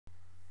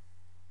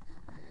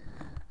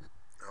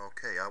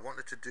I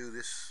wanted to do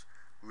this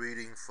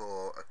reading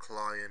for a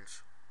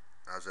client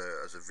as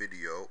a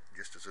video,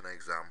 just as an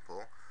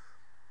example.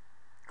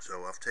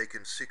 So I've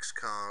taken 6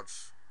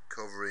 cards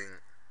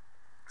covering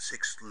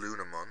 6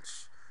 lunar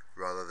months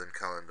rather than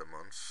calendar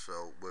months.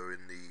 So we're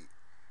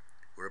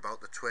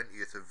about the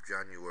 20th of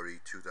January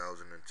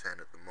 2010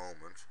 at the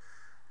moment.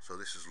 So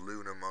this is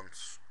lunar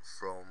months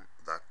from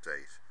that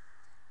date.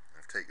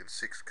 I've taken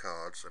 6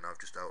 cards and I've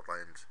just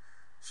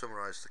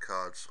summarised the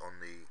cards on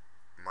the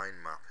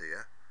mind map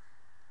here.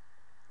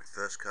 The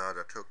first card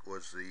I took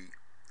was the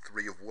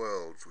 3 of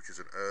Worlds, which is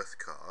an Earth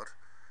card,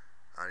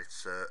 and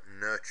it's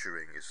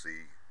nurturing is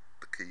the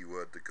key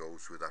word that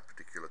goes with that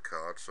particular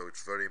card. So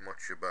it's very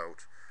much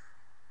about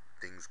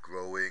things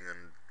growing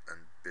and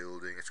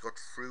building. It's got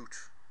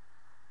fruit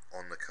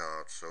on the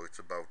card, so it's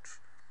about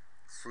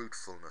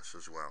fruitfulness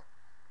as well.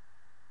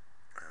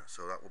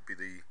 So that would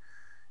be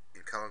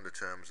in calendar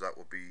terms, that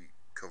would be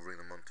covering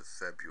the month of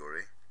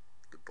February,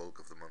 the bulk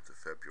of the month of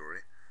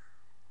February.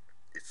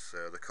 It's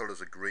the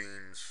colours are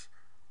greens,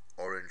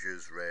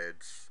 oranges,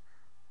 reds.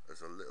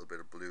 There's a little bit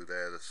of blue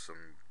there. There's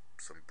some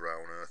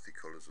brown earthy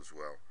colours as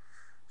well.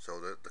 So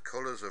the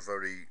colours are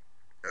very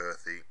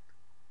earthy,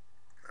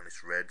 and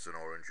it's reds and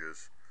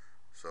oranges.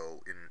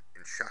 So in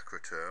chakra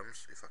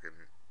terms, if I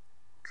can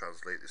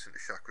translate this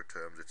into chakra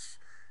terms, it's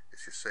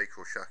your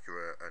sacral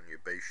chakra and your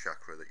base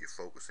chakra that you're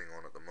focusing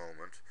on at the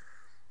moment,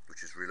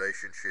 which is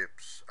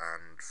relationships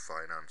and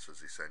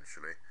finances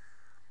essentially.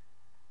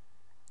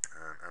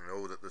 And I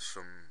know that there's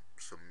some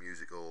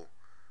musical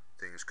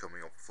things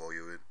coming up for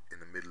you in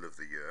the middle of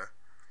the year,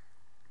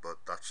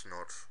 but that's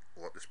not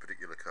what this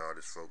particular card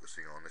is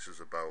focusing on. This is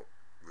about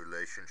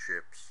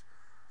relationships,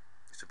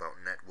 it's about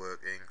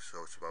networking,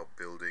 so it's about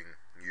building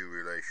new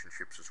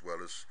relationships as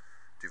well as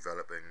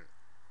developing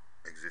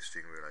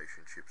existing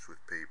relationships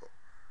with people.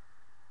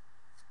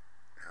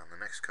 And the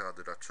next card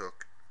that I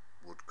took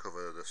would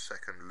cover the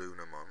 2nd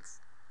lunar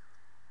month,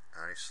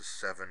 and it's the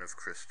 7 of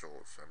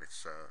Crystals, and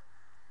it's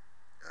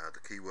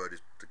the key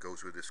word that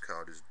goes with this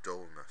card is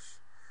dullness.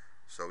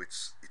 So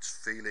it's a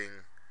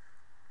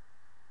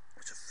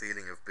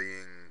feeling of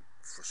being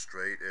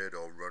frustrated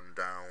or run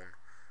down.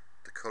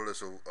 The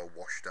colours are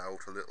washed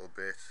out a little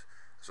bit.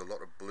 There's a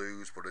lot of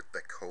blues, but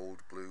they're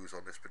cold blues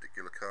on this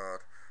particular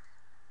card,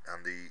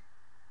 and the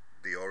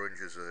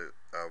oranges are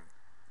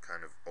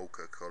kind of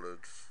ochre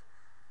coloured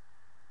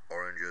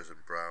oranges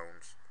and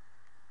browns.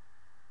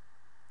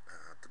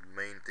 The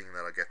main thing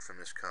that I get from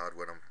this card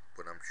when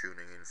I'm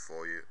tuning in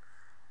for you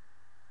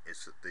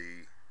is that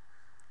the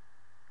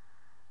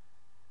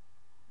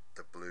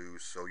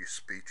blues, so your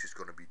speech is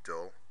going to be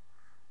dull.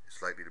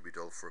 It's likely to be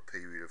dull for a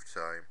period of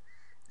time.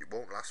 It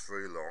won't last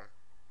very long,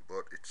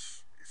 but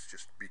it's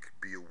just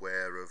be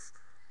aware of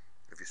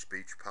your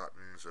speech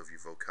patterns, of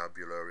your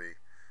vocabulary,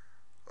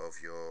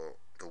 of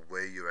the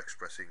way you're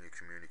expressing your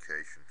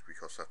communications,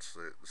 because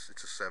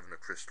it's a 7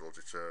 of Crystals.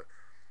 It's a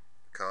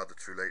card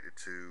that's related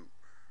to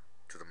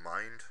the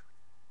mind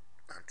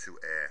and to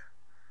air.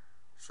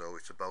 So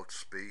it's about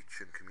speech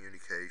and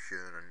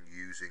communication and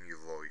using your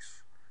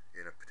voice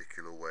in a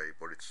particular way,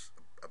 but it's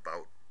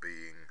about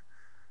being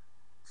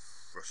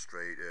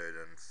frustrated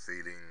and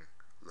feeling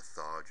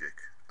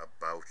lethargic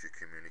about your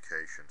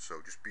communication. So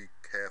just be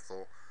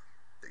careful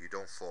that you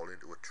don't fall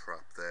into a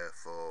trap there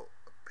for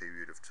a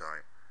period of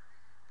time.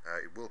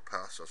 It will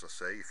pass, as I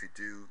say. If you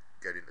do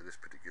get into this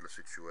particular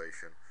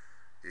situation,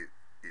 it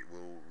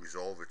will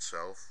resolve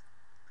itself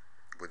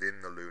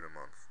within the lunar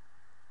month.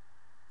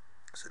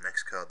 So the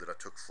next card that I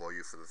took for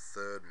you for the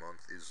 3rd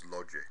month is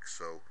Logic.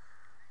 So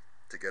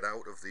to get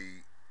out of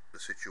the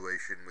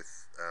situation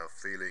with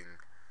feeling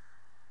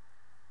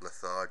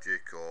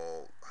lethargic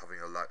or having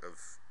a lack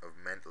of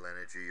mental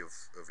energy, of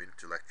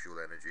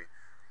intellectual energy,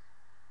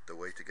 the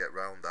way to get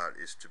around that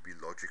is to be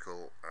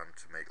logical and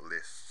to make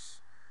lists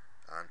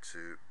and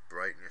to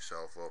brighten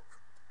yourself up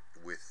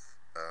with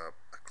a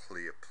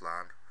clear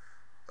plan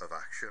of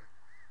action,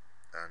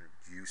 and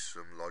use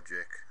some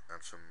logic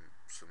and some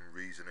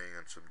reasoning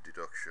and some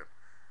deduction.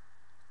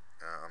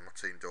 I'm not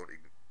saying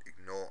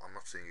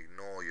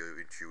ignore your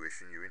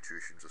intuition. Your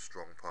intuition's a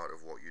strong part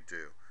of what you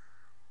do,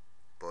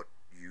 but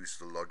use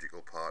the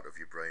logical part of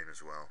your brain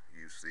as well.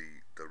 Use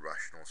the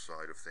rational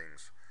side of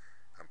things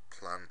and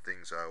plan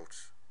things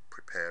out,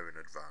 prepare in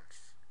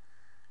advance,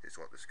 is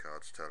what this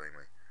card's telling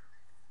me.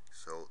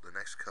 So the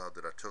next card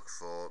that I took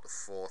for the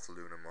 4th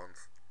lunar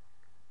month,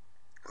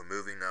 we've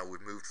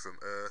moved from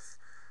Earth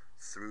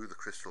through the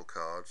crystal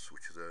cards,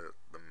 which are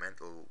the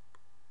mental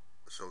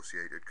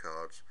associated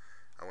cards,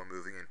 and we're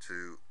moving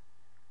into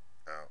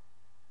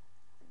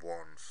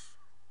wands.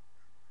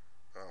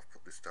 I've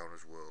put this down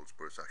as worlds,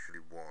 but it's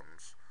actually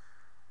wands.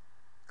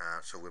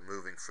 So we're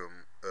moving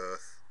from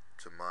Earth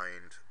to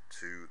mind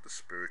to the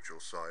spiritual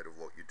side of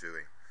what you're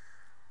doing.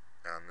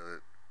 And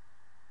the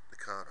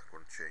card, I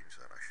want to change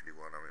that actually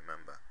while I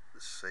remember. The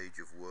Sage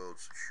of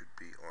Worlds should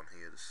be on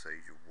here, the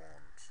Sage of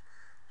Wands.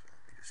 So let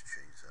me just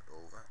change that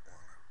over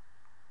while I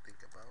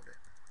think about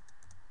it.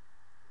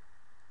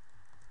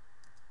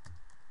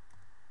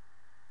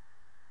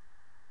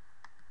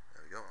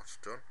 There we go,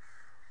 that's done.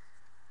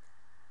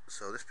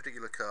 So this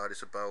particular card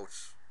is about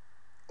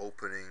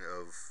opening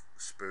of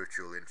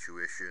spiritual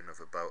intuition,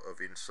 of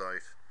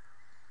insight.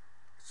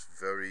 It's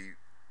very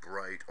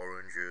bright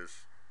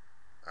oranges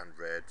and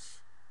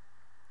reds,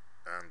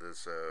 and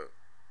there's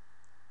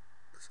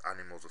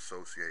animals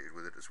associated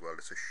with it as well.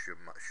 It's a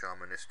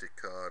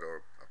shamanistic card,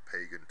 or a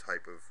pagan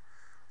type of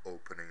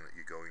opening that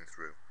you're going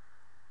through.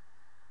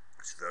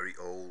 It's very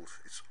old.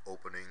 It's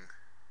opening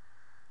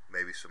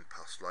maybe some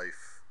past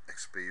life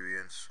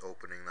experience,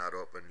 opening that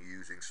up and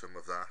using some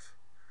of that,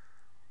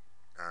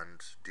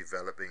 and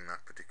developing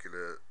that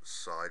particular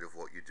side of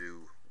what you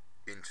do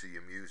into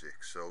your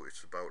music. So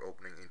it's about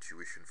opening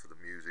intuition for the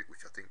music,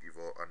 which I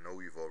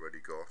know you've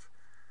already got,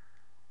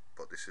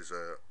 but this is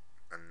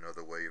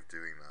another way of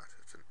doing that.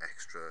 It's an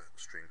extra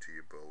string to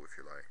your bow, if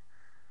you like.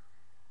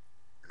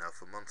 Now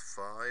for month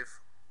 5,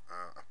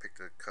 I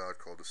picked a card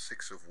called the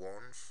Six of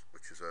Wands,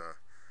 which is a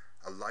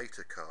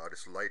lighter card.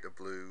 It's lighter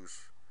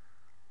blues,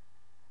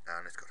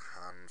 and it's got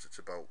hands.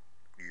 It's about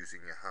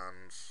using your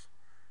hands,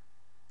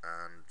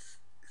 and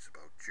it's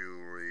about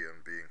jewelry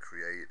and being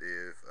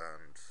creative,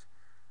 and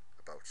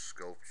about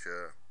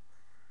sculpture.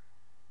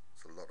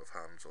 There's a lot of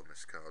hands on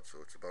this card,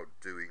 so it's about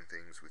doing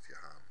things with your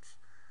hands.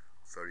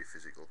 Very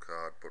physical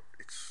card, but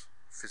it's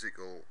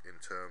physical in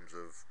terms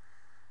of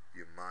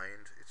your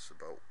mind. It's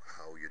about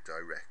how you're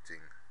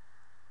directing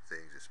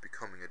things. It's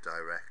becoming a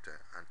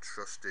director and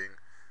trusting.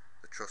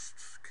 The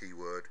trust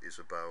keyword is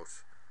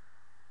about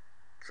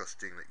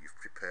trusting that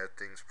you've prepared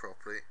things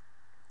properly,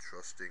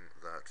 trusting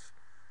that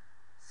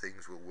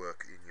things will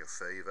work in your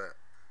favor,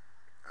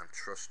 and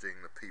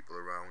trusting the people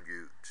around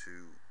you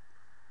to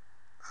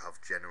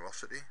have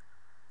generosity.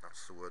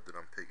 That's the word that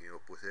I'm picking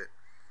up with it.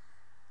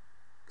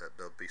 That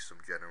there'll be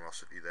some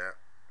generosity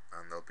there,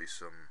 and there'll be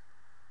some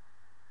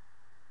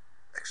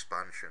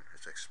expansion.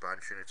 It's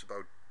expansion. It's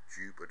about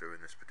Jupiter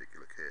in this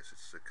particular case.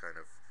 It's a kind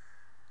of,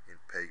 in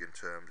pagan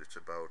terms, it's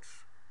about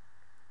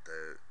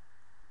the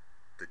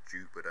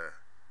Jupiter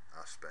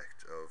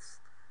aspect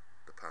of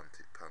the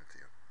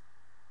pantheon.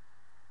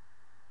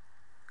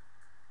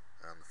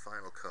 And the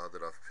final card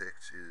that I've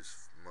picked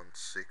is month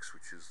 6,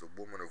 which is the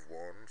Woman of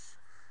Wands.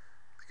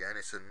 Again,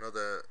 it's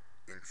another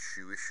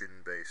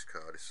intuition based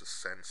card. It's a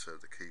sensor,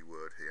 the key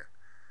word here.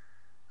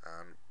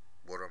 And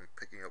what I'm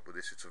picking up with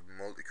this, it's a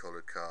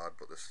multicolored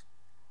card, but there's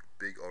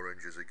big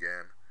oranges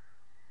again,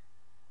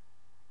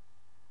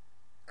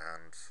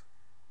 and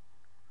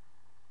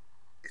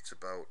it's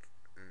about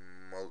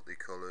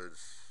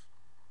multicolors,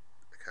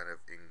 kind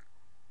of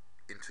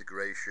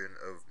integration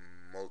of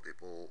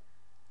multiple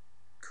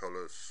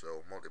colors,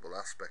 so multiple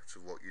aspects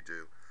of what you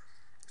do.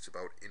 It's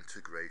about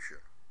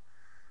integration.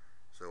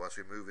 So as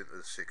we move into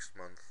the 6th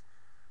month,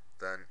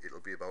 then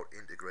it'll be about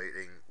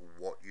integrating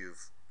what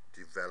you've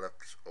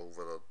developed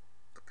over the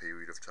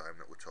period of time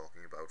that we're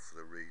talking about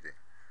for the reading.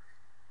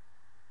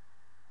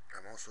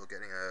 I'm also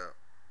getting a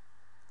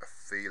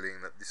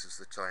feeling that this is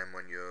the time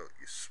when your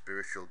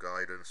spiritual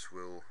guidance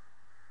will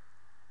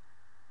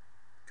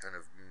kind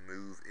of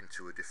move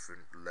into a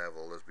different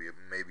level. There's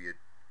maybe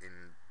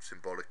in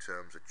symbolic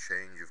terms, a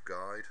change of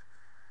guide.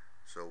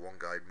 So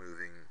one guide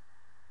moving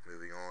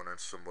on,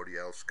 and somebody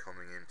else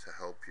coming in to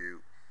help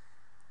you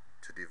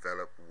to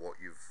develop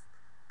what you've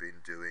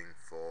been doing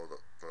for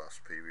the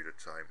last period of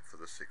time, for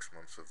the 6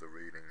 months of the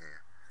reading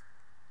here.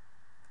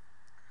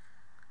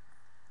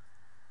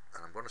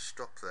 And I'm going to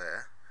stop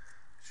there.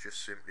 It's just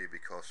simply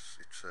because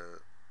it's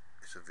a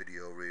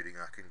video reading.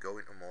 I can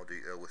go into more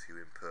detail with you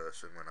in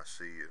person when I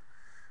see you,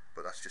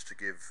 but that's just to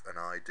give an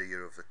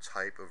idea of the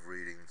type of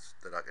readings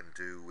that I can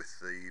do with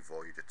the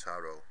Voyager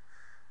Tarot.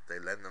 They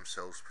lend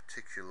themselves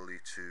particularly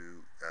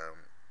to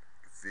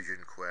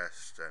vision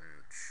quest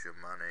and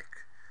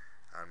shamanic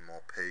and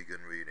more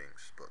pagan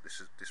readings, but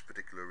this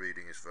particular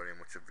reading is very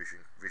much a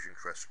vision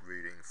quest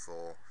reading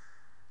for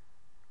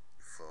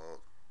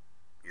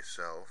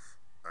yourself.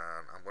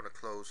 And I'm going to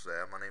close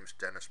there. My name's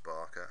Dennis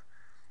Barker.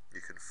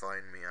 You can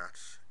find me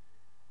at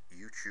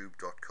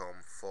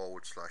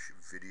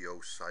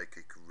youtube.com/video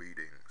psychic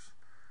readings,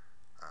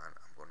 and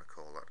I'm going to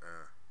call that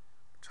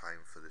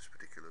time for this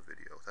particular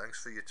video. Thanks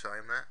for your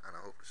time there, and I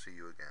hope to see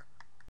you again.